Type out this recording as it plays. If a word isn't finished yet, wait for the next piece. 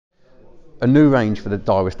A new range for the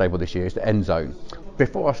Daiwa stable this year is the N'ZON.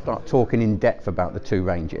 Before I start talking in depth about the two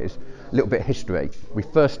ranges, a little bit of history. We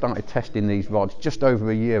first started testing these rods just over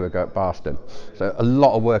a year ago at Barston. So a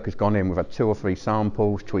lot of work has gone in. We've had 2 or 3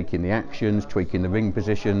 samples, tweaking the actions, tweaking the ring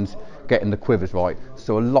positions, getting the quivers right.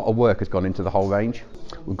 So a lot of work has gone into the whole range.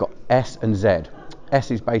 We've got S and Z. S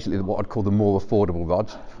is basically what I'd call the more affordable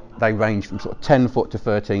rods. They range from sort of 10 foot to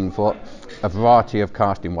 13 foot, a variety of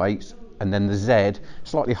casting weights. And then the Z,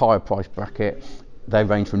 slightly higher price bracket, they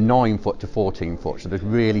range from 9 foot to 14 foot. So there's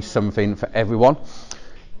really something for everyone.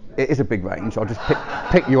 It is a big range. I'll just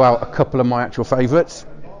pick you out a couple of my actual favourites.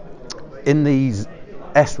 In these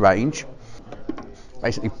S range,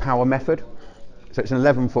 basically power method. So it's an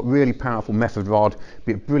 11 foot really powerful method rod,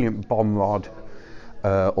 be it a brilliant bomb rod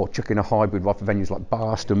or chucking a hybrid rod for venues like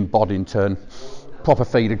Barston, Boddington. Proper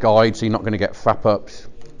feeder guide, so you're not going to get frap ups.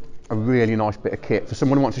 A really nice bit of kit for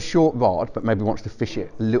someone who wants a short rod but maybe wants to fish it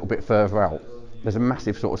a little bit further out. There's a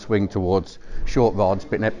massive sort of swing towards short rods,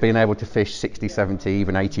 but being able to fish 60, 70,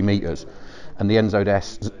 even 80 metres. And the N'ZON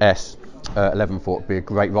S 11 foot would be a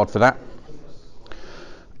great rod for that.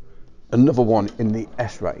 Another one in the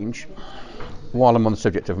S range, while I'm on the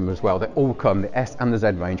subject of them as well, they all come, the S and the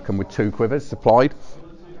Z range come with 2 quivers supplied.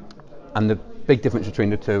 And the big difference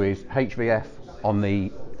between the two is HVF on the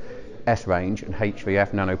S range and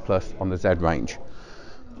HVF Nano Plus on the Z range.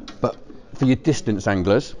 But for your distance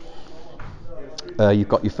anglers, you've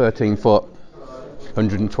got your 13 foot,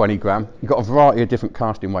 120 gram. You've got a variety of different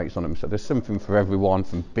casting weights on them, so there's something for everyone,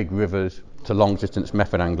 from big rivers to long distance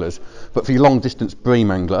method anglers. But for your long distance bream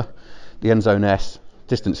angler, the N'ZON S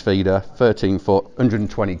distance feeder, 13 foot,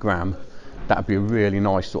 120 gram, that'd be a really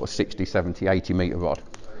nice sort of 60, 70, 80 metre rod.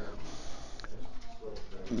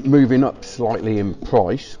 Moving up slightly in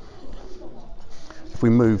price, if we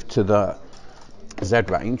move to the Z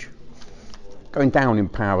range, going down in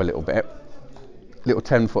power a little bit, little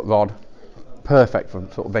 10 foot rod, perfect for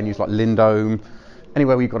sort of venues like Lindome,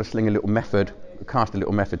 anywhere where you've got to sling a little method, cast a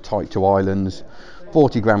little method tight to islands,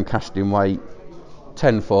 40 gram casting weight,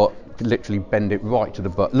 10 foot, you can literally bend it right to the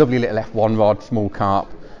butt. Lovely little F1 rod, small carp,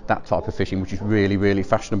 that type of fishing, which is really, really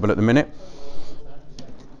fashionable at the minute.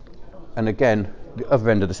 And again, the other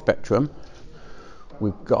end of the spectrum,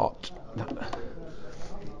 we've got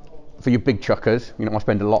for your big chuckers. You know, I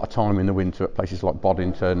spend a lot of time in the winter at places like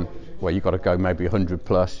Boddington, where you've got to go maybe 100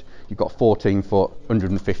 plus. You've got 14 foot,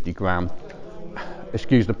 150 gram,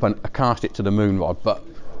 excuse the pun, a cast it to the moon rod, but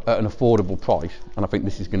at an affordable price. And I think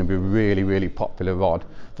this is going to be a really, really popular rod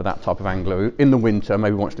for that type of angler who in the winter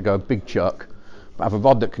maybe wants to go a big chuck, but have a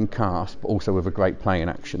rod that can cast, but also with a great playing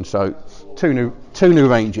action. So two new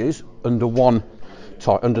ranges under one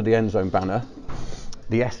type, under the N'ZON banner,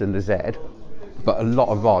 the S and the Z, but a lot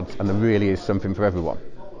of rods, and there really is something for everyone.